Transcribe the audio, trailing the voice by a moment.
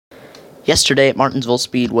Yesterday at Martinsville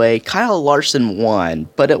Speedway, Kyle Larson won,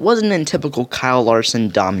 but it wasn't in typical Kyle Larson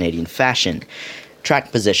dominating fashion.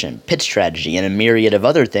 Track position, pit strategy, and a myriad of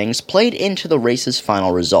other things played into the race's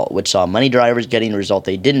final result, which saw many drivers getting a result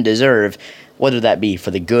they didn't deserve, whether that be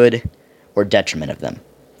for the good or detriment of them.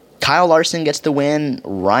 Kyle Larson gets the win,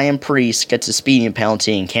 Ryan Preece gets a speeding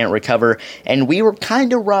penalty and can't recover, and we were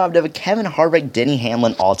kind of robbed of a Kevin Harvick-Denny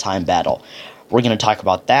Hamlin all-time battle. We're going to talk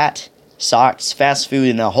about that, socks, fast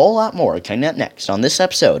food, and a whole lot more coming up next on this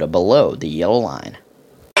episode of Below the Yellow Line.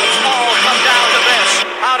 All come down to this.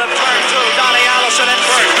 Out of turn two, Donnie Allison and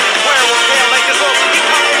Burt. Where will Cale make his move? He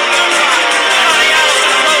comes from the outside. Donnie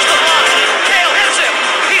Allison throws the block. Cale hits him.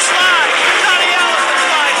 He slides. Donnie Allison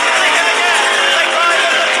slides. They hit again. They drive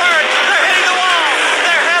in the turn. They're hitting the wall.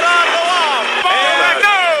 They're head on the wall.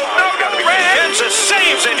 No. Red Kansas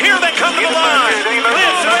saves it. Here they come to the line.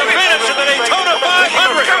 This is the finish of the Daytona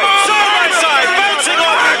 500. Side by side, bouncing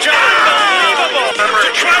off each other. Unbelievable.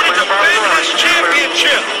 To try to defend his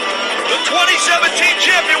championship. The 2017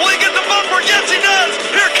 champion, will he get the bumper? Yes, he does.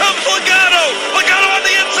 Here comes Logano. Logano on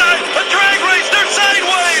the inside. A drag race. They're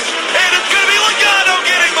sideways. And it's going to be Logano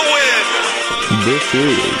getting the win. This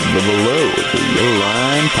is the Below the Yellow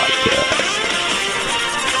Line podcast.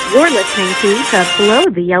 You're listening to the Below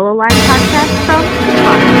the Yellow Line podcast from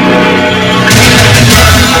Spotify.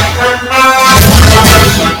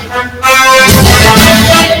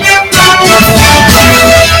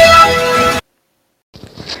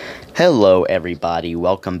 Hello, everybody.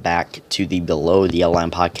 Welcome back to the Below the Yellow Line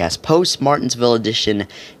podcast post-Martinsville edition.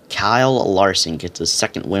 Kyle Larson gets his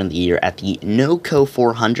second win of the year at the NOCO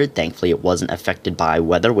 400. Thankfully, it wasn't affected by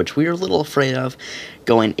weather, which we were a little afraid of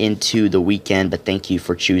going into the weekend. But thank you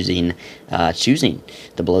for choosing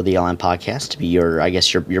the Below the Yellow Line podcast to be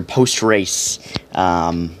your post-race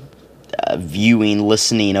viewing,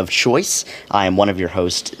 listening of choice. I am one of your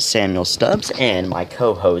hosts, Samuel Stubbs, and my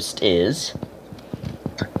co-host is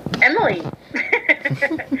Emily.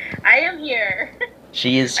 I am here.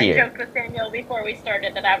 She is here. I joked with Daniel before we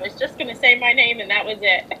started that I was just going to say my name and that was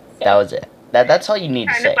it. So, that was it. That's all you need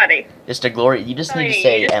to say. Kind of funny. Just a glory. You just need to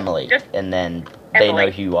say Emily, and then they Emily.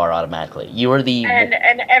 know who you are automatically. You are the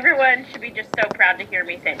And everyone should be just so proud to hear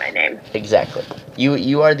me say my name. exactly.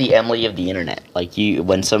 You are the Emily of the internet. Like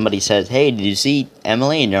when somebody says, "Hey, did you see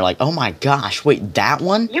Emily?" and you're like, "Oh my gosh, wait, that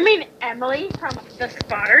one?" You mean Emily from the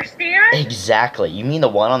Spotter Stand? Exactly. You mean the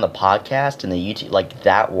one on the podcast and the YouTube, like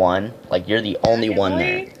that one? Like you're the only one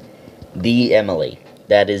there. The Emily.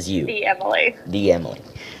 That is you. The Emily. The Emily.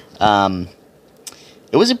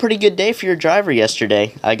 It was a pretty good day for your driver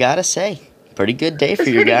yesterday, I gotta say. Pretty good day for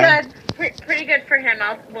your guy. Pretty good for him.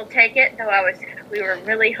 We'll take it, though we were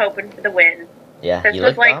really hoping for the win. Yeah, This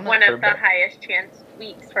was like one of the highest chance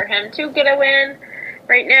weeks for him to get a win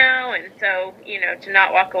right now, and so, to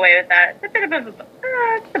not walk away with that, it's a bit of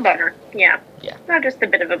it's a bummer. Yeah. Yeah. Not just a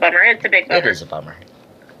bit of a bummer, it's a big bummer. It is a bummer.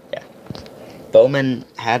 Yeah. Bowman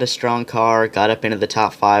had a strong car, got up into the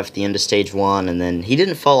top 5 at the end of stage 1, and then he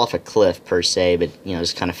didn't fall off a cliff per se, but,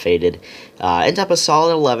 just kind of faded. Ends up a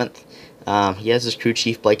solid 11th. He has his crew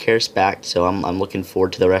chief Blake Harris back, so I'm looking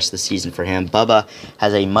forward to the rest of the season for him. Bubba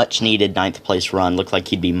has a much-needed 9th place run. Looked like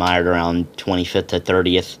he'd be mired around 25th to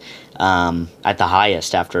 30th at the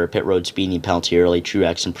highest after a pit road speeding penalty early.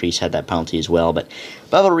 Truex and Preece had that penalty as well, but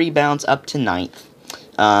Bubba rebounds up to 9th.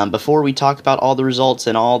 Before we talk about all the results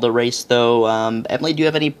and all the race, though, Emily, do you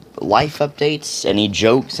have any life updates, any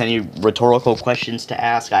jokes, any rhetorical questions to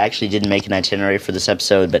ask? I actually didn't make an itinerary for this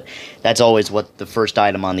episode, but that's always what the first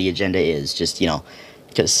item on the agenda is. Just,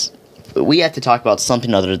 because we have to talk about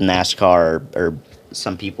something other than NASCAR, or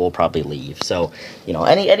some people will probably leave. So,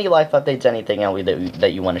 any life updates, anything, Emily,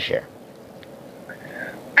 that you want to share?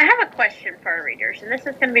 I have a question for our readers, and this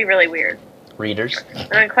is going to be really weird. Readers?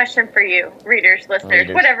 And a question for you, readers, listeners,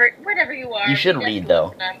 Readers. whatever you are. You should read,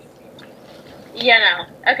 though.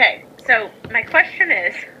 Okay, so my question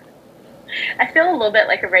is, I feel a little bit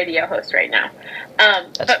like a radio host right now.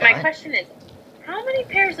 But fine. my question is, how many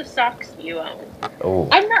pairs of socks do you own? Oh.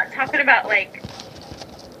 I'm not talking about, like,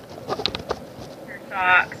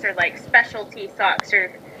 socks or, like, specialty socks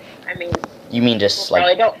or, You mean just, people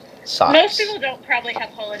probably don't. socks? Most people don't probably have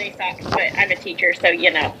holiday socks, but I'm a teacher, so,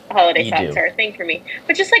 holiday socks are a thing for me.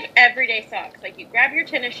 But just, like, everyday socks. Like, you grab your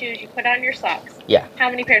tennis shoes, you put on your socks. Yeah. How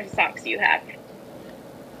many pairs of socks do you have?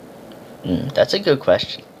 That's a good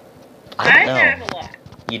question. I don't know. have a lot.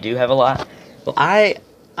 You do have a lot? Well, I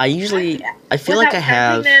usually, I feel like I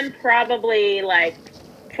have... them, probably, like,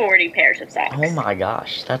 40 pairs of socks. Oh my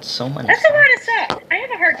gosh, that's so many That's socks. a lot of socks. I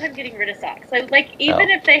have a hard time getting rid of socks. Like even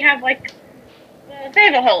if they have, like, well, if they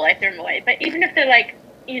have a hole, I throw them away. But even if they're, like,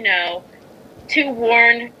 too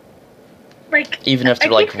worn Like, Even if I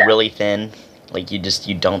they're, like, keep them. really thin, like, you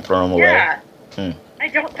don't throw them away? Yeah. I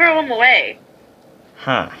don't throw them away.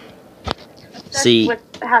 Huh. Obsessed See, with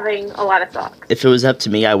having a lot of socks. if it was up to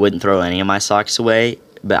me, I wouldn't throw any of my socks away,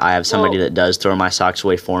 but I have somebody Well, that does throw my socks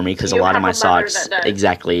away for me, because a you lot of have my a mother socks... that does.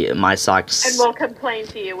 Exactly. My socks... And will complain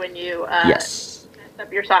to you when you yes. mess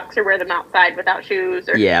up your socks or wear them outside without shoes.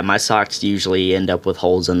 Or Yeah, my socks usually end up with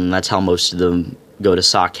holes in them. That's how most of them go to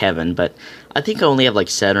sock heaven, but I think I only have like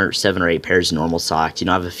seven or eight pairs of normal socks. You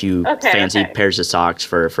know, I have a few fancy pairs of socks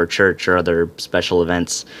for church or other special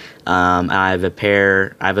events. I have a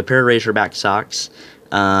pair of Razorback socks,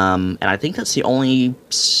 and I think that's the only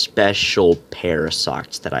special pair of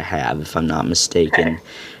socks that I have, if I'm not mistaken.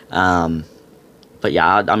 Okay. But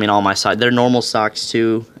yeah, I mean, all my socks, they're normal socks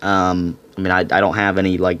too. I mean, I don't have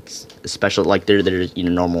any like special, like they're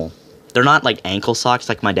normal. They're not like ankle socks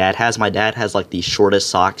like my dad has. My dad has like the shortest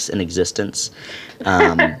socks in existence.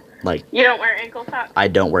 Like, you don't wear ankle socks? I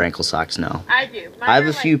don't wear ankle socks. No. I do. I have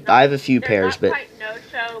a few pairs, but they're not quite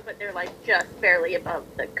no-show, but they're like just barely above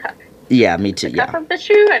the cuff. Yeah, me too. The cuff of the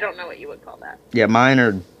shoe. I don't know what you would call that. Yeah, mine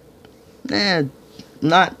are,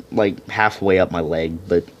 not like halfway up my leg,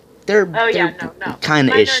 but they're kind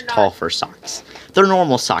of ish tall for socks. They're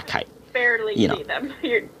normal sock height. Barely see them.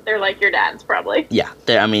 They're like your dad's probably. Yeah,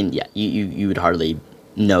 you would hardly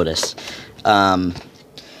notice.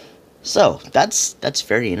 So that's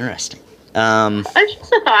very interesting. It's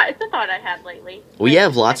just a thought. It's a thought I had lately. We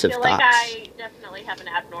have lots of thoughts. Like I definitely have an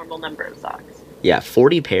abnormal number of socks. Yeah,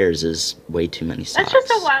 40 pairs is way too many socks. That's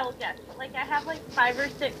just a wild guess. Like, I have like 5 or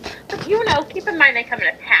 6. But keep in mind they come in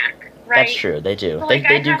a pack, right? That's true. They do. So,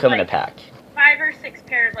 they do come in a pack. 5 or 6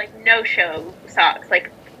 pairs like no-show socks,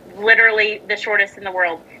 like literally the shortest in the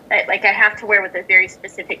world. That like I have to wear with a very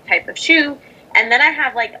specific type of shoe. And then I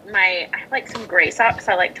have some gray socks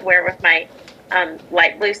I like to wear with my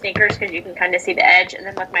light blue sneakers because you can kind of see the edge. And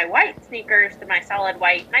then with my white sneakers, my solid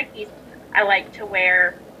white Nikes, I like to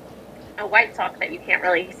wear a white sock that you can't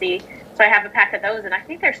really see. So I have a pack of those, and I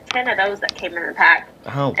think there's 10 of those that came in a pack.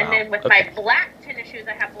 Oh, wow. And then with my black tennis shoes,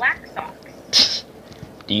 I have black socks.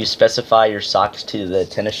 Do you specify your socks to the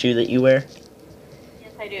tennis shoe that you wear?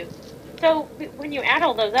 Yes, I do. So when you add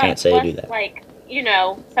all those up, Can't say I do that. Like,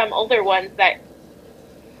 some older ones that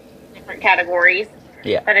different categories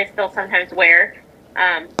that I still sometimes wear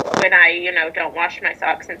when I, don't wash my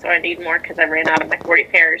socks, and so I need more because I ran out of my 40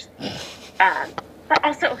 pairs. But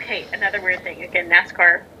also, okay, another weird thing. Again,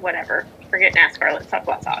 NASCAR, whatever. Forget NASCAR. Let's talk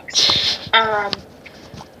about socks.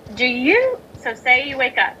 So say you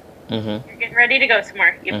wake up. Mm-hmm. You're getting ready to go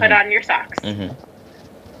somewhere. You put on your socks. Mm-hmm.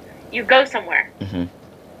 You go somewhere. Mm-hmm. You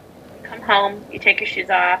come home. You take your shoes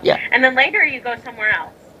off. Yeah. And then later you go somewhere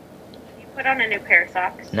else. You put on a new pair of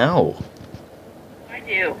socks. No. I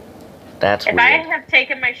do. That's if weird. I have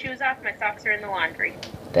taken my shoes off, my socks are in the laundry.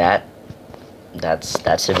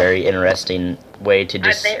 That's a very interesting way to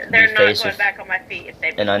just they're be not faced going with back on my feet if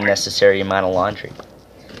they've an unnecessary amount of laundry.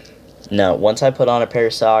 No, once I put on a pair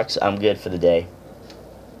of socks, I'm good for the day.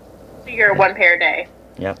 So you're a one pair a day.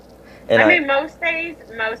 Yep. And I mean, most days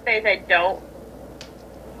I don't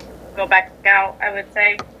go back out, I would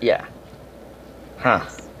say. Yeah. Huh.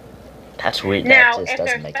 That's weird. Now, that just if doesn't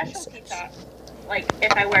there's make any specialty sense. socks, like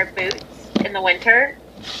if I wear boots in the winter,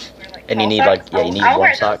 And you need socks, you need I'll warm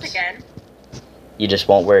wear socks. those again. You just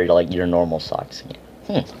won't wear like your normal socks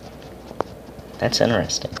again. That's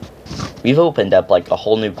interesting. We've opened up like a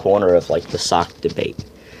whole new corner of like the sock debate.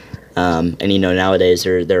 And nowadays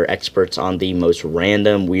they're experts on the most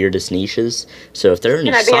random, weirdest niches. So if there are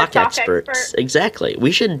any sock experts, exactly,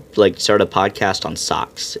 we should like start a podcast on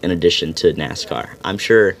socks in addition to NASCAR. I'm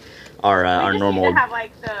sure our normal. We need to have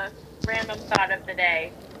like the random thought of the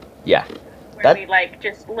day. Yeah. Where we like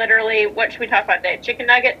just literally, what should we talk about today? Chicken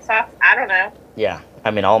nuggets, socks? I don't know. Yeah,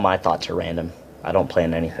 I mean all my thoughts are random. I don't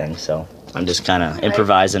plan anything, so I'm just kind of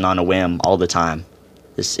improvising on a whim all the time.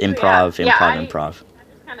 This improv. It just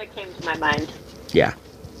kind of came to my mind. Yeah,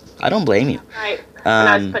 I don't blame you. Right. When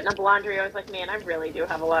I was putting up laundry, I was like, man, I really do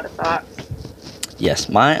have a lot of socks. Yes,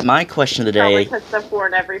 my question of the day. Probably puts them 4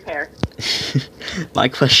 in every pair. My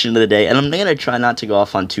question of the day, and I'm gonna try not to go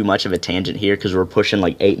off on too much of a tangent here because we're pushing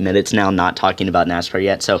like 8 minutes now, not talking about NASCAR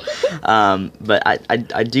yet. So, but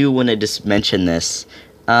I do want to just mention this.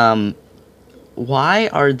 Why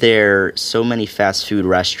are there so many fast food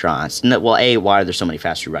restaurants? Why are there so many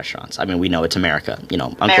fast food restaurants? I mean, we know it's America.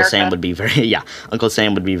 Uncle Sam would be Uncle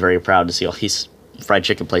Sam would be very proud to see all these fried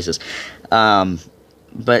chicken places.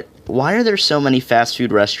 But why are there so many fast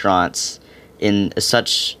food restaurants in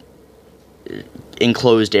such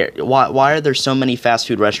enclosed area? Why are there so many fast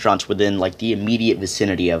food restaurants within like the immediate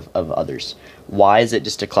vicinity of others? Why is it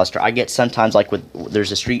just a cluster? I get sometimes, like,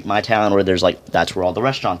 there's a street in my town where there's, like, that's where all the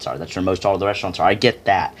restaurants are. That's where most all the restaurants are. I get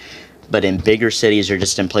that. But in bigger cities or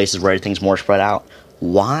just in places where everything's more spread out,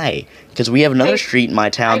 why? Because we have another street in my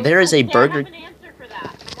town. There is a burger... I have an answer for that.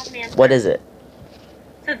 I have an answer. What is it?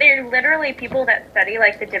 So they're literally people that study,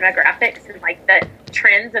 like, the demographics and, like, the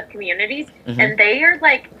trends of communities. Mm-hmm. And they are,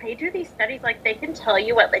 like, they do these studies, like, they can tell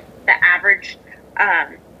you what, like, the average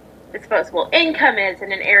disposable income is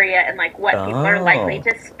in an area and, like, what people are likely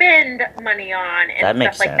to spend money on and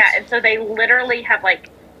stuff like that. And so they literally have, like,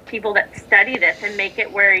 people that study this and make it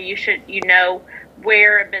where you know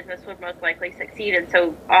where a business would most likely succeed. And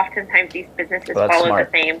so oftentimes these businesses follow the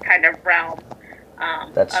same kind of realm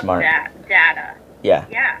of that data. Yeah.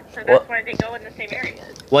 Yeah, so that's why they go in the same areas.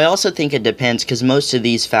 Well, I also think it depends, because most of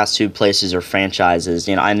these fast food places are franchises.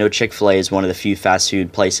 You know, I know Chick-fil-A is one of the few fast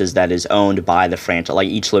food places that is owned by the franchise. Like,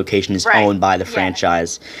 each location is owned by the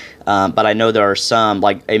franchise. But I know there are some,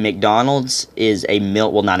 like a McDonald's is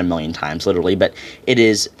well, not a million times, literally, but it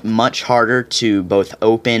is much harder to both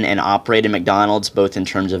open and operate a McDonald's, both in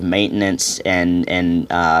terms of maintenance and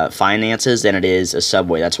finances, than it is a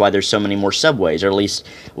Subway. That's why there's so many more Subways, or at least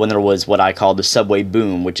when there was what I call the Subway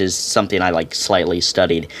boom, which is something I, like, slightly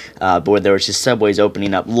studied, but where there was just Subways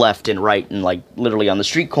opening up left and right and, like, literally on the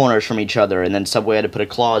street corners from each other, and then Subway had to put a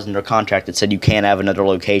clause in their contract that said you can't have another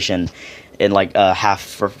location in, like,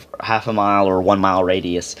 half a mile or 1 mile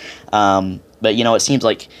radius. But, you know, it seems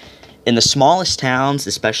like in the smallest towns,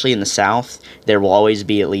 especially in the South, there will always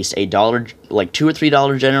be at least $2 or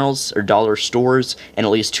 $3 Generals or dollar stores and at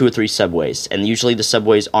least 2 or 3 Subways. And usually the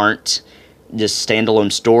Subways aren't just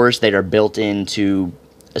standalone stores. They are built into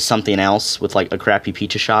something else with, like, a crappy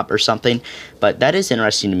pizza shop or something. But that is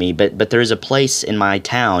interesting to me. But there is a place in my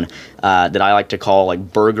town that I like to call,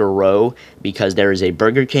 like, Burger Row, because there is a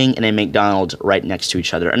Burger King and a McDonald's right next to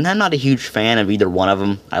each other. And I'm not a huge fan of either one of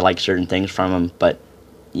them. I like certain things from them, but,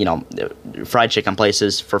 you know, fried chicken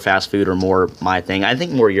places for fast food are more my thing. I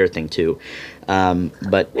think more your thing too.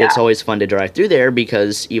 But it's always fun to drive through there,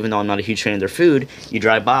 because even though I'm not a huge fan of their food, you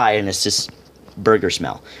drive by and it's just burger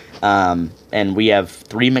smell. And we have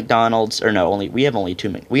 3 McDonald's, or no, we have only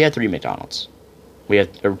 2. We have 3 McDonald's. We have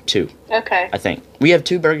 2. Okay. I think we have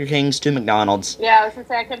 2 Burger Kings, 2 McDonald's. Yeah, I was gonna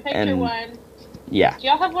say I can picture one. Yeah. Do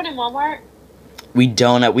y'all have one in Walmart? We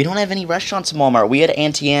don't have any restaurants in Walmart. We had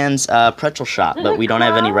Auntie Anne's pretzel shop, but we don't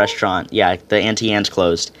have any restaurant. Yeah, the Auntie Anne's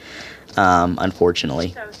closed,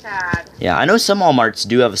 unfortunately. So sad. Yeah, I know some Walmarts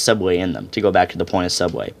do have a Subway in them, to go back to the point of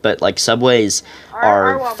Subway. But, like, Subways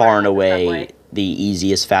are far and away the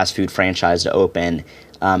easiest fast food franchise to open.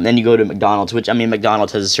 Then you go to McDonald's, which, I mean,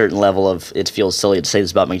 McDonald's has a certain level of, it feels silly to say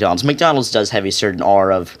this about McDonald's. McDonald's does have a certain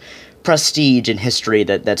aura of prestige and history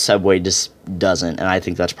that Subway just doesn't, and I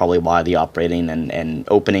think that's probably why the operating and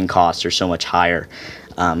opening costs are so much higher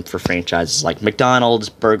for franchises like McDonald's,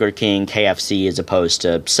 Burger King, KFC, as opposed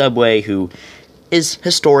to Subway, who is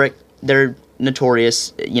historic. They're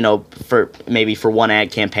notorious, you know, for one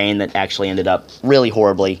ad campaign that actually ended up really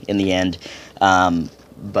horribly in the end.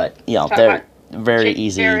 But, you know, they're very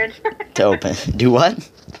easy to open. Do what?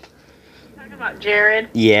 Talking about Jared.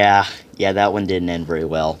 Yeah, that one didn't end very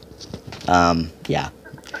well. Yeah.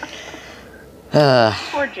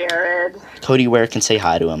 Poor Jared. Cody Ware can say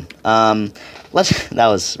hi to him. That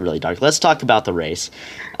was really dark. Let's talk about the race.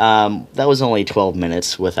 That was only 12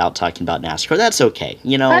 minutes without talking about NASCAR. That's okay,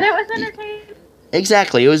 you know. But it was entertaining.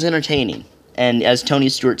 Exactly, it was entertaining. And as Tony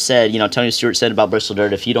Stewart said about Bristol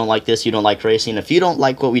Dirt, if you don't like this, you don't like racing. If you don't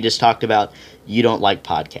like what we just talked about, you don't like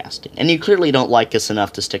podcasting. And you clearly don't like us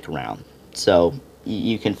enough to stick around. So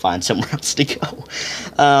you can find somewhere else to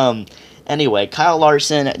go. Anyway, Kyle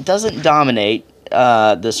Larson doesn't dominate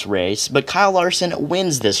this race, but Kyle Larson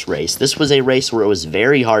wins this race. This was a race where it was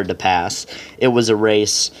very hard to pass. It was a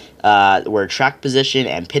race where track position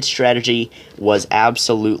and pit strategy was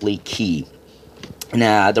absolutely key.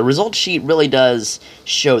 Now, the result sheet really does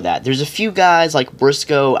show that. There's a few guys like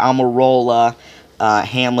Briscoe, Almirola,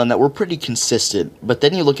 Hamlin that were pretty consistent, but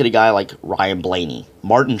then you look at a guy like Ryan Blaney,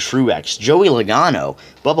 Martin Truex, Joey Logano,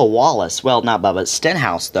 Bubba Wallace, well, not Bubba,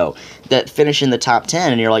 Stenhouse, though, that finish in the top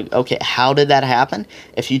 10, and you're like, okay, how did that happen?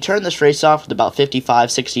 If you turn this race off with about 55,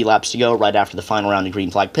 60 laps to go right after the final round of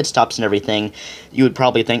green flag pit stops and everything, you would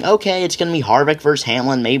probably think, okay, it's going to be Harvick versus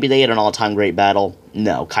Hamlin, maybe they had an all-time great battle.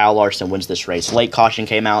 No, Kyle Larson wins this race. Late caution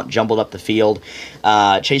came out, jumbled up the field.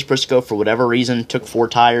 Chase Briscoe, for whatever reason, took 4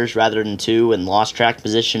 tires rather than 2 and lost track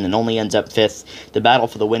position and only ends up 5th. The battle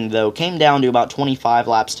for the win, though, came down to about 25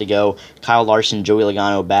 laps to go. Kyle Larson, Joey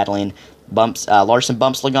Logano battling. Larson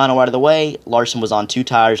bumps Logano out of the way. Larson was on 2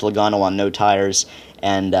 tires, Logano on no tires,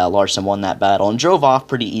 and Larson won that battle and drove off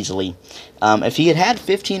pretty easily. If he had had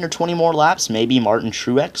 15 or 20 more laps, maybe Martin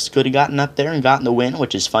Truex could have gotten up there and gotten the win,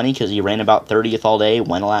 which is funny because he ran about 30th all day,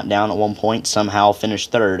 went a lap down at one point, somehow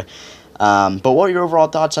finished 3rd. But what are your overall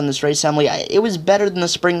thoughts on this race, Emily? It was better than the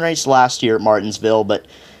spring race last year at Martinsville, but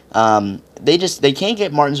they can't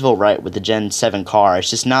get Martinsville right with the Gen 7 car. It's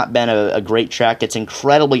just not been a great track. It's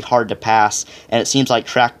incredibly hard to pass, and it seems like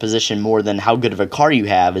track position more than how good of a car you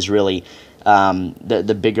have is really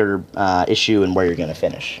the bigger issue in where you're going to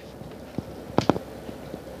finish.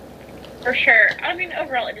 For sure. I mean,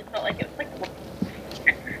 overall, it just felt like it was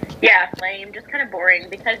lame, just kind of boring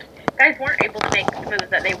because guys weren't able to make the moves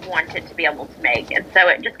that they wanted to be able to make, and so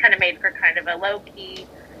it just kind of made for kind of a low-key,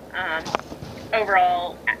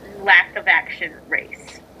 overall lack of action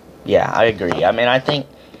race. Yeah, I agree. I mean, I think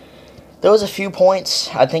there was a few points.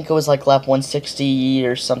 I think it was like lap 160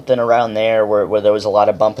 or something around there where there was a lot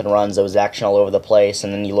of bump and runs. There was action all over the place,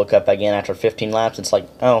 and then you look up again after 15 laps. It's like,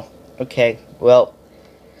 oh, okay, well,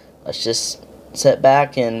 let's just sit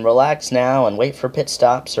back and relax now and wait for pit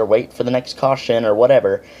stops or wait for the next caution or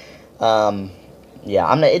whatever.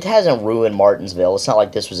 It hasn't ruined Martinsville. It's not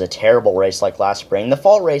like this was a terrible race like last spring. The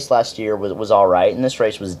fall race last year was all right, and this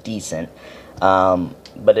race was decent.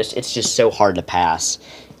 But it's just so hard to pass.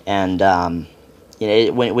 And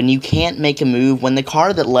when you can't make a move, when the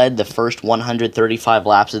car that led the first 135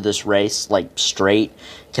 laps of this race, like straight,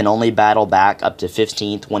 can only battle back up to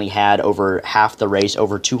 15th when he had over half the race,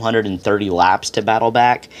 over 230 laps to battle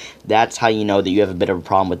back, that's how you know that you have a bit of a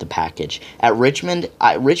problem with the package. At Richmond,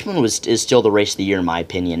 is still the race of the year in my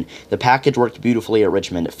opinion. The package worked beautifully at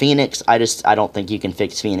Richmond. At Phoenix, I don't think you can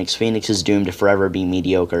fix Phoenix. Phoenix is doomed to forever be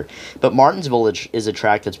mediocre. But Martinsville is a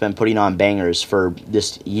track that's been putting on bangers for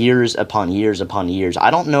just years upon years upon years.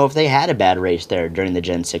 I don't know if they had a bad race there during the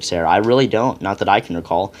Gen 6 era. I really don't, not that I can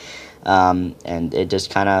recall. And it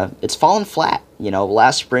just it's fallen flat.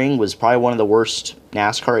 Last spring was probably one of the worst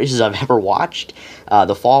NASCAR races I've ever watched.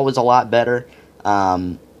 The fall was a lot better.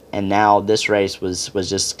 And now this race was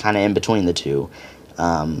just kind of in between the two.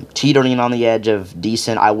 Teetering on the edge of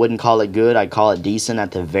decent. I wouldn't call it good. I'd call it decent at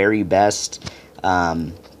the very best.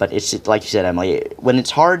 But it's just, like you said, Emily, when it's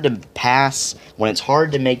hard to pass, when it's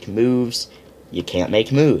hard to make moves, you can't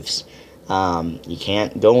make moves. You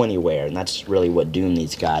can't go anywhere, and that's really what doomed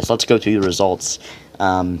these guys. Let's go through the results,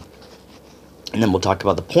 and then we'll talk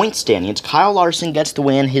about the point standings. Kyle Larson gets the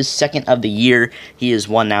win, his second of the year. He has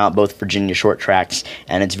won now at both Virginia short tracks,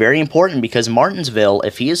 and it's very important because Martinsville,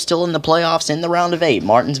 if he is still in the playoffs in the round of 8,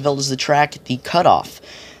 Martinsville is the track, the cutoff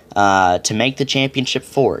to make the championship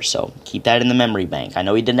 4, so keep that in the memory bank. I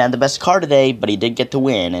know he didn't have the best car today, but he did get the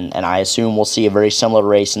win, and I assume we'll see a very similar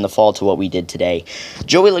race in the fall to what we did today.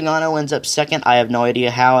 Joey Logano ends up second. I have no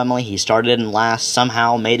idea how, Emily. He started in last,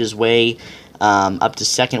 somehow made his way up to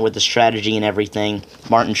second with the strategy and everything.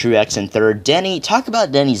 Martin Truex in third. Talk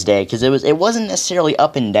about Denny's day, because it wasn't necessarily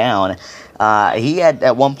up and down. He had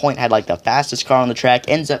at one point had like the fastest car on the track,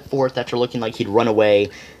 ends up fourth after looking like he'd run away.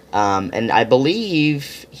 And I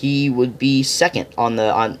believe he would be second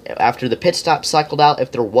after the pit stop cycled out.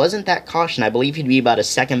 If there wasn't that caution, I believe he'd be about a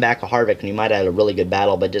second back of Harvick, and he might have had a really good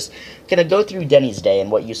battle. But just gonna go through Denny's day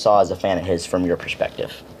and what you saw as a fan of his from your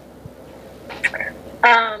perspective.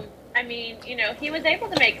 I mean, he was able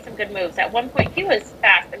to make some good moves. At one point, he was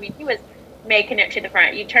fast. I mean, he was making it to the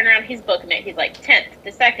front. You turn around, he's booking it. He's like 10th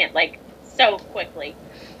to second, like so quickly.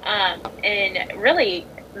 And really,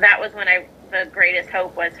 that was when the greatest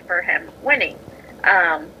hope was for him winning.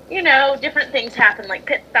 Different things happen, like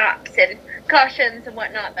pit stops and cautions and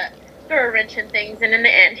whatnot that throw a wrench in things, and in the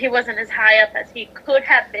end he wasn't as high up as he could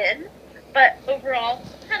have been, but overall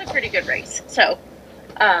had a pretty good race. So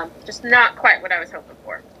just not quite what I was hoping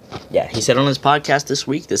for. Yeah, he said on his podcast this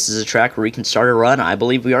week, this is a track where we can start a run. I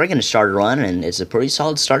believe we are going to start a run, and it's a pretty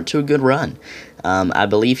solid start to a good run. I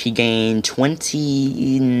believe he gained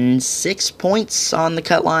 26 points on the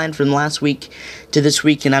cut line from last week to this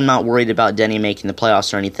week, and I'm not worried about Denny making the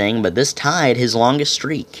playoffs or anything, but this tied his longest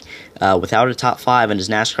streak without a top 5 in his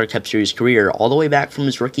NASCAR Cup Series career all the way back from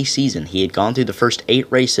his rookie season. He had gone through the first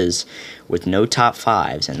 8 races with no top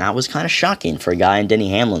 5s, and that was kind of shocking for a guy in Denny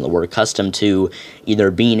Hamlin that we're accustomed to either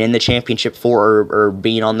being in the championship 4 or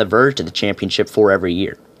being on the verge of the championship 4 every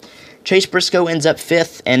year. Chase Briscoe ends up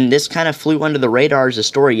 5th, and this kind of flew under the radar as a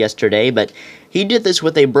story yesterday, but he did this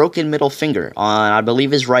with a broken middle finger on, I believe,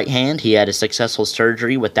 his right hand. He had a successful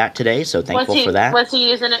surgery with that today, so thankful for that. Was he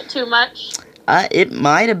using it too much? It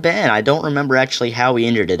might have been. I don't remember actually how he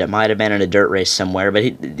injured it. It might have been in a dirt race somewhere. But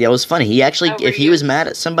it was funny. He actually, if he was mad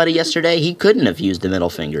at somebody yesterday, he couldn't have used the middle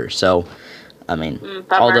finger. So, I mean,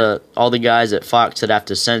 all the guys at Fox that have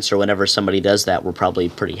to censor whenever somebody does that were probably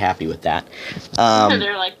pretty happy with that.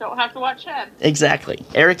 They're like, don't have to watch him. Exactly.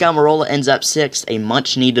 Eric Almirola ends up 6th. A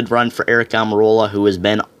much-needed run for Eric Almirola, who has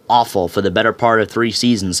been awful for the better part of 3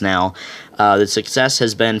 seasons now. The success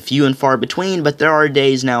has been few and far between, but there are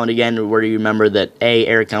days now and again where you remember that A,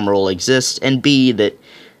 Eric Almirola exists, and B, that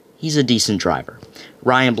he's a decent driver.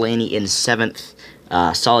 Ryan Blaney in 7th.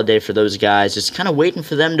 Solid day for those guys. Just kind of waiting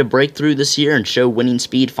for them to break through this year and show winning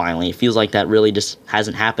speed finally. It feels like that really just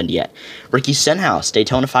hasn't happened yet. Ricky Stenhouse,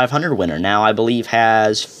 Daytona 500 winner, now I believe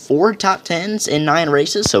has 4 top 10s in 9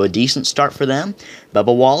 races, so a decent start for them.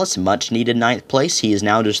 Bubba Wallace, much needed 9th place. He is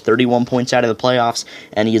now just 31 points out of the playoffs,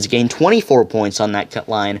 and he has gained 24 points on that cut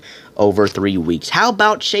line over 3 weeks. How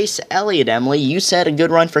about Chase Elliott, Emily? You said a good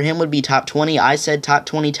run for him would be top 20. I said top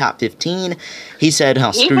 20, top 15. He said,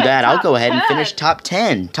 oh, screw that. I'll go ahead and finish top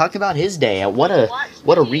 10. Talk about his day. What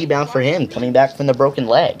a rebound for him coming back from the broken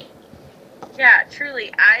leg. Yeah,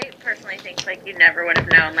 truly. I personally think, like, you never would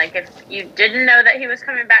have known. Like, if you didn't know that he was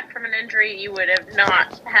coming back from an injury, you would have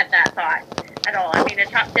not had that thought at all. I mean, a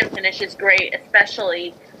top 10 finish is great,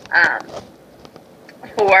 especially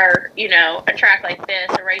for, you know, a track like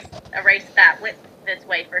this, a race that went this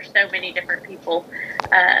way for so many different people.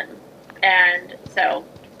 And so,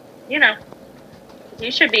 you know,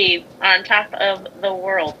 he should be on top of the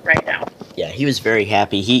world right now. Yeah, he was very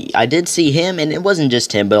happy. I did see him, and it wasn't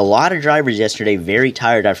just him, but a lot of drivers yesterday very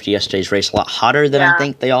tired after yesterday's race, a lot hotter than I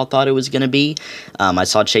think they all thought it was going to be. I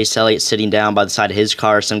saw Chase Elliott sitting down by the side of his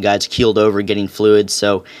car. Some guys keeled over getting fluids,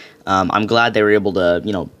 so I'm glad they were able to,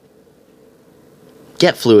 you know,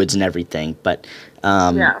 get fluids and everything, but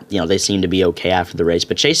you know, they seem to be okay after the race.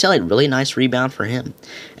 But Chase Elliott, really nice rebound for him.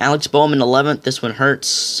 Alex Bowman, 11th. This one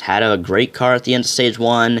hurts. Had a great car at the end of stage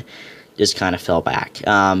 1. Just kind of fell back.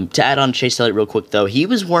 To add on Chase Elliott real quick, though, he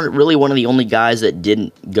was really one of the only guys that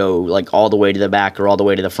didn't go like all the way to the back or all the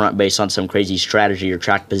way to the front based on some crazy strategy or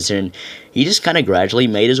track position. He just kind of gradually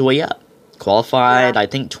made his way up. Qualified, I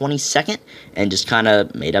think, 22nd, and just kind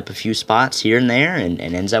of made up a few spots here and there and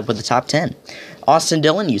ends up with the top 10. Austin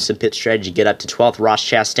Dillon used some pit strategy to get up to 12th. Ross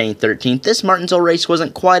Chastain, 13th. This Martinsville race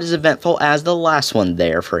wasn't quite as eventful as the last one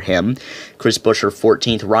there for him. Chris Buescher,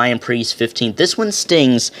 14th. Ryan Preece, 15th. This one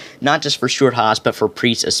stings, not just for Stuart Haas, but for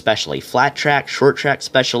Preece especially. Flat track, short track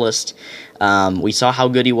specialist. We saw how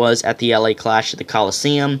good he was at the LA Clash at the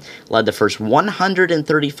Coliseum. Led the first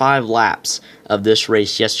 135 laps of this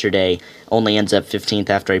race yesterday. Only ends up 15th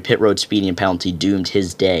after a pit road speeding penalty doomed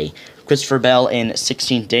his day. Christopher Bell in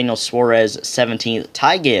 16th, Daniel Suarez 17th,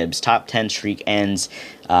 Ty Gibbs, top 10 streak ends.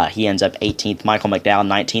 He ends up 18th, Michael McDowell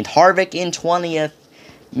 19th, Harvick in 20th.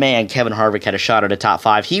 Man, Kevin Harvick had a shot at a top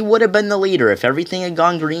 5. He would have been the leader. If everything had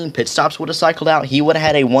gone green, pit stops would have cycled out, he would have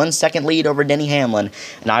had a 1-second lead over Denny Hamlin,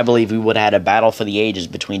 and I believe we would have had a battle for the ages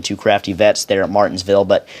between two crafty vets there at Martinsville,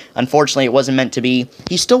 but unfortunately it wasn't meant to be.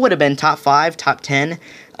 He still would have been top 5, top 10,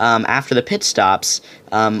 after the pit stops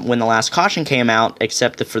when the last caution came out,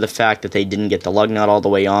 except for the fact that they didn't get the lug nut all the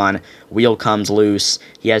way on. Wheel comes loose.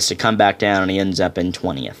 He has to come back down, and he ends up in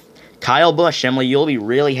 20th. Kyle Busch, Emily, you'll be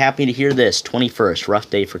really happy to hear this. 21st, rough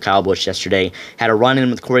day for Kyle Busch yesterday. Had a run-in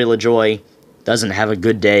with Corey LaJoie. Doesn't have a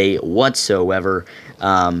good day whatsoever.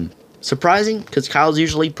 Surprising, because Kyle's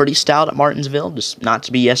usually pretty stout at Martinsville, just not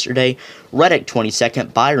to be yesterday. Reddick,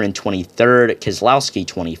 22nd. Byron, 23rd. Keselowski,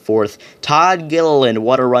 24th. Todd Gilliland,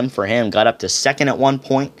 what a run for him. Got up to 2nd at one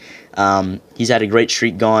point. He's had a great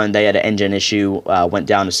streak going. They had an engine issue, went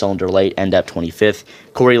down to cylinder late, end up 25th.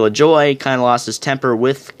 Corey LaJoie kind of lost his temper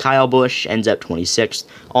with Kyle Busch, ends up 26th.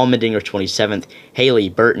 Allmendinger, 27th. Haley,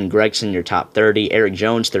 Burton, Gregson, your top 30. Eric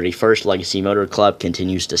Jones, 31st. Legacy Motor Club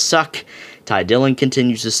continues to suck. Ty Dillon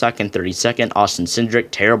continues to suck in 32nd. Austin Cindric,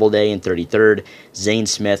 terrible day in 33rd. Zane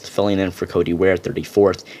Smith filling in for Cody Ware,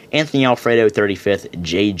 34th. Anthony Alfredo, 35th.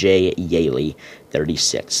 J.J. Yaley,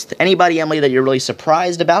 36th. Anybody, Emily, that you're really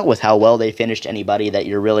surprised about with how well they finished? Anybody that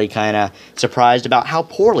you're really kind of surprised about how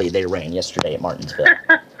poorly they ran yesterday at Martinsville?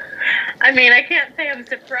 I mean, I can't say I'm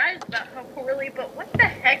surprised about how poorly, but what the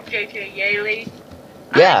heck, J.J. Yaley?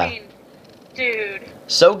 Yeah. I mean, dude.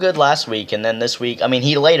 So good last week, and then this week, I mean,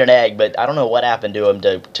 he laid an egg, but I don't know what happened to him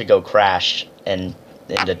to go crash and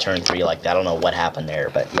into turn 3 like that. I don't know what happened there,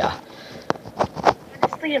 but yeah.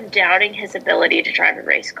 Honestly, I'm doubting his ability to drive a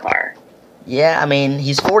race car. Yeah, I mean,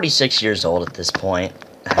 he's 46 years old at this point.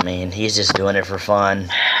 I mean, he's just doing it for fun.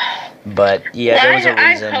 But, yeah, there was a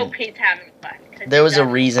reason. I hope he's having fun. There was a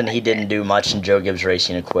reason he didn't do much in Joe Gibbs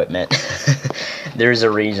Racing Equipment. There's a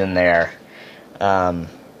reason there.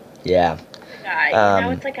 Yeah.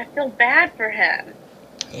 Guy, it's like I feel bad for him.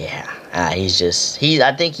 Yeah. I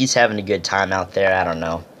think he's having a good time out there. I don't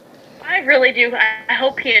know. I really do. I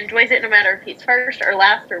hope he enjoys it no matter if he's first or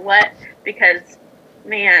last or what, because,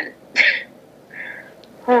 man,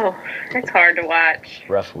 it's hard to watch.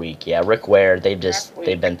 Rough week, yeah. Rick Ware, they've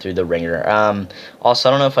been through the ringer. Also,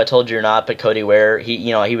 I don't know if I told you or not, but Cody Ware,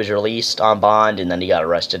 he was released on bond and then he got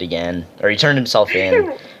arrested again, or he turned himself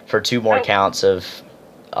in for 2 more counts of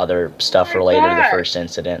other stuff related to the first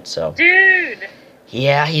incident. So, dude.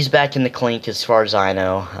 Yeah, he's back in the clink as far as I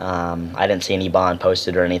know. I didn't see any bond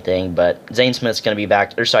posted or anything, but Zane Smith's going to be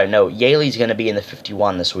back. Yaley's going to be in the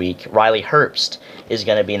 51 this week. Riley Herbst is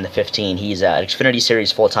going to be in the 15. He's an Xfinity Series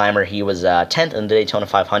full-timer. He was 10th in the Daytona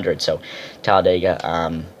 500, so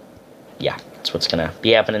Talladega. Yeah, that's what's going to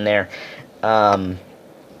be happening there.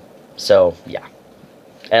 So, yeah.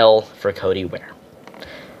 L for Cody Ware.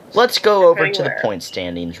 Let's go over to the point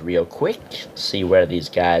standings real quick. See where these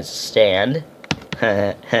guys stand.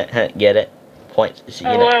 Get it? Point.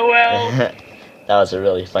 That was a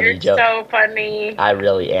really funny joke. You're so funny. I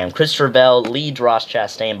really am. Christopher Bell leads Ross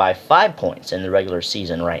Chastain by 5 points in the regular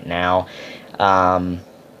season right now.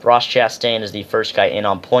 Ross Chastain is the first guy in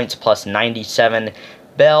on points, plus 97.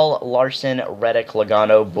 Bell, Larson, Reddick,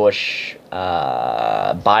 Logano, Busch,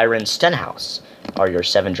 Byron, Stenhouse are your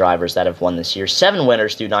 7 drivers that have won this year. 7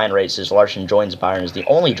 winners through 9 races. Larson joins Byron as the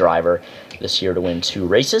only driver this year to win 2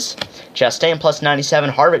 races. Chastain plus 97,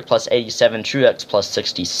 Harvick plus 87, Truex plus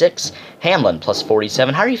 66, Hamlin plus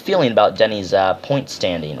 47. How are you feeling about Denny's point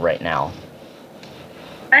standing right now?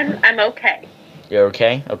 I'm okay. You're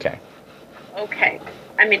okay? Okay. Okay.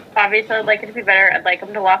 I mean, obviously I'd like it to be better. I'd like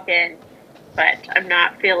him to lock in, but I'm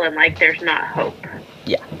not feeling like there's not hope.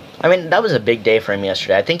 Yeah. I mean, that was a big day for him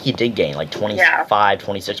yesterday. I think he did gain like 25,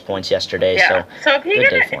 26 points yesterday. Yeah. So if he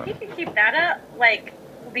can keep that up,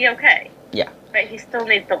 we'll be okay. Yeah. But he still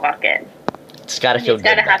needs to lock in. It's got to feel good.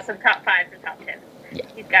 He's got to have some top 5s and top 10s. Yeah.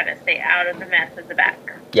 He's got to stay out of the mess at the back.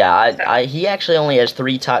 Yeah, he actually only has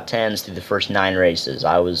 3 top 10s through the first 9 races.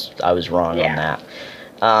 I was wrong on that.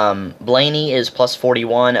 Blaney is plus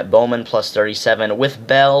 41, Bowman plus 37. With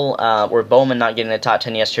Bell, where Bowman not getting a top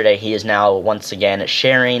 10 yesterday, he is now once again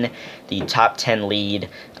sharing the top 10 lead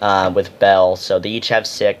with Bell. So they each have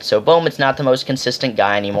 6. So Bowman's not the most consistent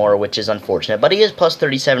guy anymore, which is unfortunate. But he is plus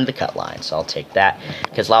 37 to the cut line, so I'll take that.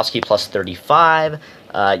 Keselowski plus 35.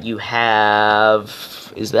 You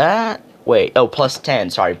have... Is that... Wait, plus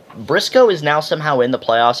 10, sorry. Briscoe is now somehow in the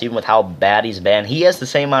playoffs, even with how bad he's been. He has the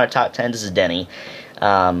same amount of top 10s as Denny.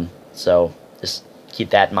 So just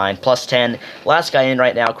keep that in mind. Plus 10. Last guy in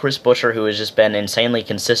right now, Chris Buescher, who has just been insanely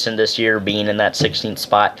consistent this year, being in that 16th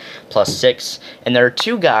spot, plus 6. And there are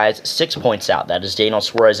 2 guys 6 points out. That is Daniel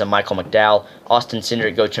Suarez and Michael McDowell. Austin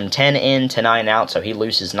Cindric goes from 10 in to 9 out, so he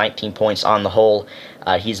loses 19 points on the whole.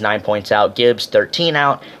 He's 9 points out. Gibbs, 13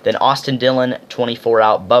 out. Then Austin Dillon, 24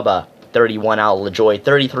 out. Bubba, 31 out. LaJoie,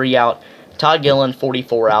 33 out. Todd Gillen,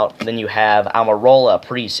 44 out. Then you have Almirola,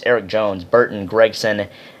 Preece, Eric Jones, Burton, Gregson,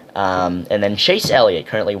 and then Chase Elliott,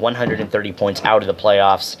 currently 130 points out of the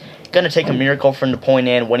playoffs. Going to take a miracle from the point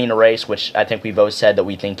in, winning a race, which I think we both said that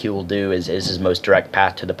we think he will do is his most direct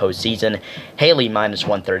path to the postseason. Haley, minus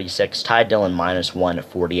 136. Ty Dillon, minus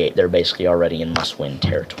 148. They're basically already in must-win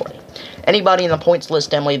territory. Anybody in the points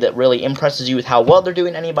list, Emily, that really impresses you with how well they're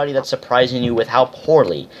doing? Anybody that's surprising you with how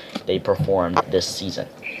poorly they performed this season?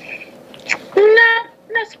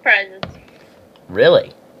 No surprises.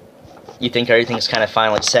 Really? You think everything's kind of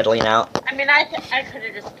finally settling out? I mean, I could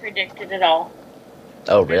have just predicted it all.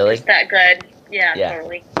 Oh, really? It's that good. Yeah,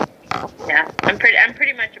 totally. Yeah, I'm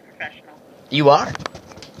pretty much a professional. You are.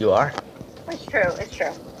 You are. It's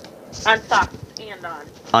true. On socks and on.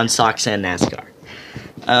 On socks and NASCAR.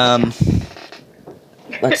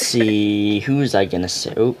 Let's see. Who was I gonna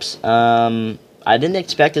say? Oops. I didn't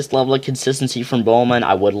expect this level of consistency from Bowman.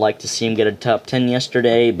 I would like to see him get a top 10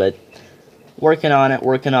 yesterday, but working on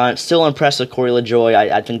it. Still impressed with Corey LaJoie.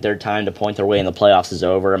 I think their time to point their way in the playoffs is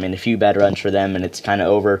over. I mean, a few bad runs for them, and it's kind of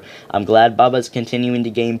over. I'm glad Bubba's continuing to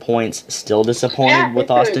gain points. Still disappointed with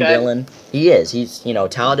Austin Dillon. He is. He's,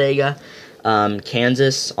 Talladega,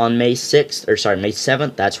 Kansas on May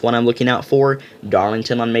 7th. That's what I'm looking out for.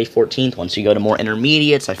 Darlington on May 14th. Once you go to more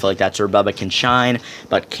intermediates, I feel like that's where Bubba can shine.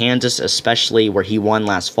 But Kansas, especially where he won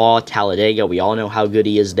last fall. Talladega, we all know how good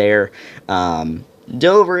he is there.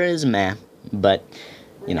 Dover is meh. But,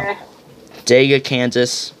 Dega,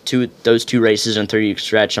 Kansas, those 2 races in 3-week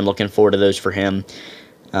stretch, I'm looking forward to those for him.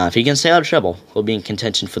 If he can stay out of trouble, he'll be in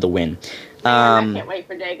contention for the win. I can't wait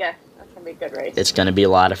for Dega. That's going to be a good race. It's going to be a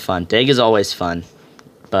lot of fun. Dega's always fun.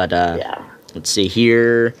 But, let's see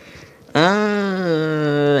here.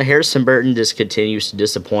 Harrison Burton just continues to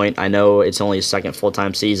disappoint. I know it's only his second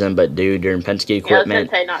full-time season, but dude, during Penske equipment, I was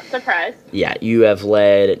gonna say, not surprised. yeah, you have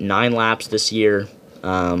led 9 laps this year,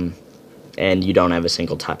 and you don't have a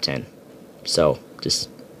single top 10. So just,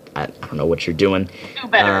 I don't know what you're doing. Do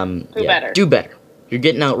better. Do better. You're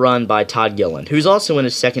getting outrun by Todd Gilliland, who's also in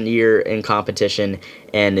his second year in competition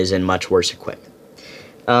and is in much worse equipment.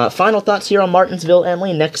 Final thoughts here on Martinsville,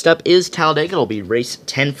 Emily. Next up is Talladega. It'll be race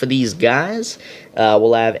 10 for these guys.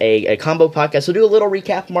 We'll have a combo podcast. We'll do a little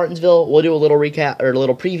recap of Martinsville. We'll do a little recap or a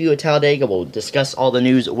little preview of Talladega. We'll discuss all the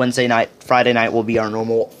news Wednesday night. Friday night will be our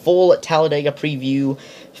normal full Talladega preview.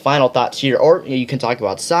 Final thoughts here, or you can talk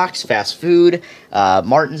about socks, fast food,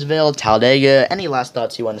 Martinsville, Talladega. Any last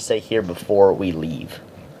thoughts you want to say here before we leave?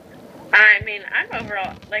 I mean, I'm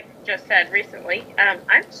overall, like just said recently,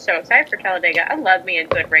 I'm so excited for Talladega. I love me a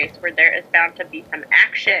good race where there is bound to be some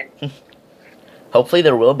action. Hopefully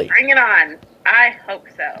there will be. Bring it on. I hope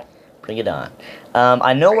so. Bring it on.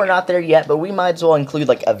 I know we're not there yet, but we might as well include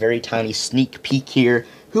like a very tiny sneak peek here.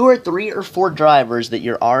 Who are 3 or 4 drivers that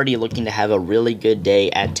you're already looking to have a really good day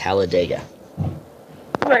at Talladega?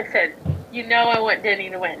 Listen, you know I want Denny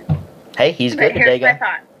to win. Hey, he's good Here's today, my guy.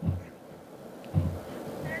 thought.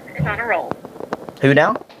 It's on a roll. Who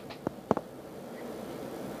now?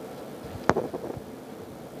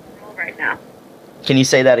 Roll right now. Can you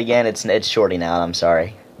say that again? It's shorting out. I'm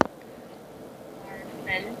sorry.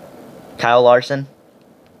 Larson. Kyle Larson?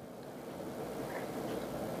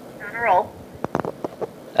 On a roll.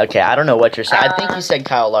 Okay, I don't know what you're saying. I think you said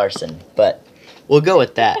Kyle Larson, but we'll go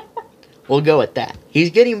with that. We'll go with that. He's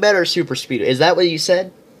getting better super speed. Is that what you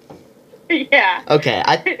said? Yeah. Okay,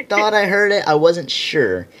 I thought I heard it. I wasn't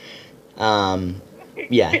sure.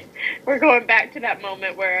 Yeah. We're going back to that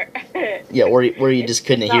moment where... Yeah, where you just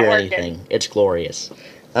couldn't It's not hear working. anything. It's glorious.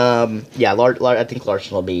 Yeah, I think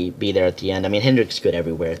Larson will be there at the end. I mean, Hendrick's good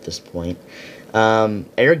everywhere at this point.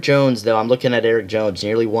 Eric Jones, though, I'm looking at Eric Jones.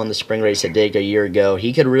 Nearly won the spring race at Dega a year ago.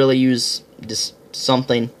 He could really use just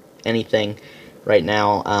something, anything, right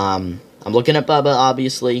now. I'm looking at Bubba,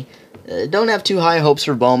 obviously. Don't have too high hopes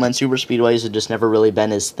for Bowman. Super Speedways have just never really been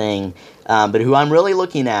his thing. But who I'm really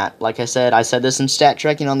looking at, like I said this in Stat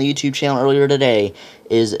Trekking on the YouTube channel earlier today,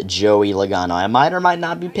 is Joey Logano. I might or might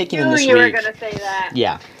not be picking him this week. you were going to say that.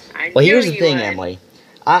 Yeah. I Well, knew here's the you thing, would. Emily.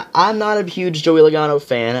 I'm not a huge Joey Logano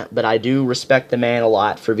fan, but I do respect the man a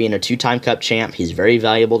lot for being a 2-time Cup champ. He's very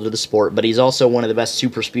valuable to the sport, but he's also one of the best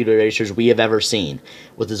super speedway racers we have ever seen.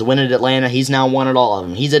 With his win at Atlanta, he's now won at all of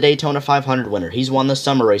them. He's a Daytona 500 winner. He's won the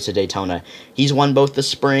summer race at Daytona. He's won both the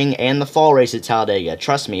spring and the fall race at Talladega.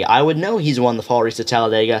 Trust me, I would know he's won the fall race at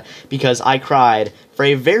Talladega because I cried for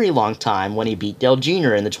a very long time when he beat Dale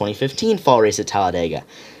Jr. in the 2015 fall race at Talladega.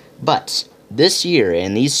 But this year,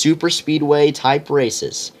 in these super speedway type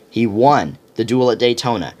races, he won the duel at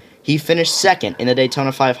Daytona. He finished second in the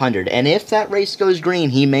Daytona 500, and if that race goes green,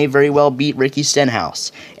 he may very well beat Ricky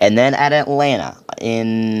Stenhouse. And then at Atlanta,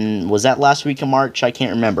 was that last week of March? I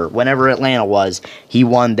can't remember. Whenever Atlanta was, he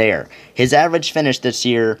won there. His average finish this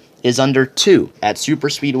year is under 2 at super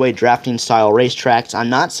speedway drafting style racetracks. I'm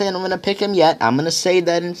not saying I'm going to pick him yet. I'm going to save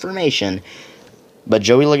that information. But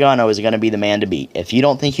Joey Logano is going to be the man to beat. If you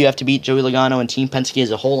don't think you have to beat Joey Logano and Team Penske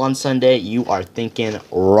as a whole on Sunday, you are thinking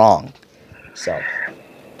wrong. So,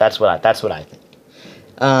 that's what I think.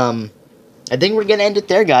 I think we're going to end it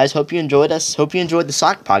there, guys. Hope you enjoyed us. Hope you enjoyed the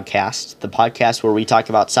Sock Podcast, the podcast where we talk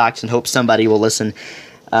about socks, and hope somebody will listen.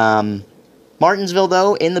 Martinsville,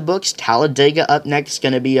 though, in the books. Talladega up next.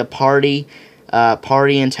 Going to be a party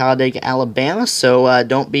in Talladega, Alabama. So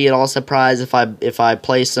don't be at all surprised if I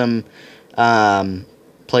play some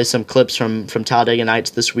clips from Talladega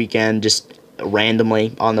Nights this weekend, just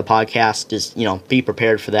randomly on the podcast. Just, be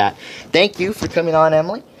prepared for that. Thank you for coming on,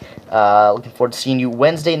 Emily. Looking forward to seeing you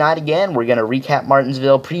Wednesday night again. We're going to recap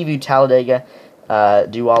Martinsville, preview Talladega,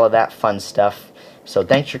 do all of that fun stuff. So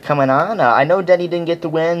thanks for coming on. I know Denny didn't get the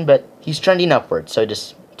win, but he's trending upward. So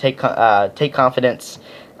just take confidence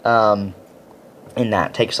in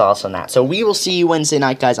that. Take solace on that. So we will see you Wednesday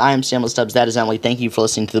night, guys. I am Samuel Stubbs. That is Emily. Thank you for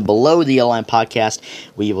listening to the Below the Yellow Line podcast.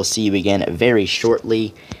 We will see you again very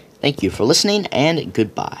shortly. Thank you for listening, and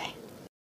goodbye.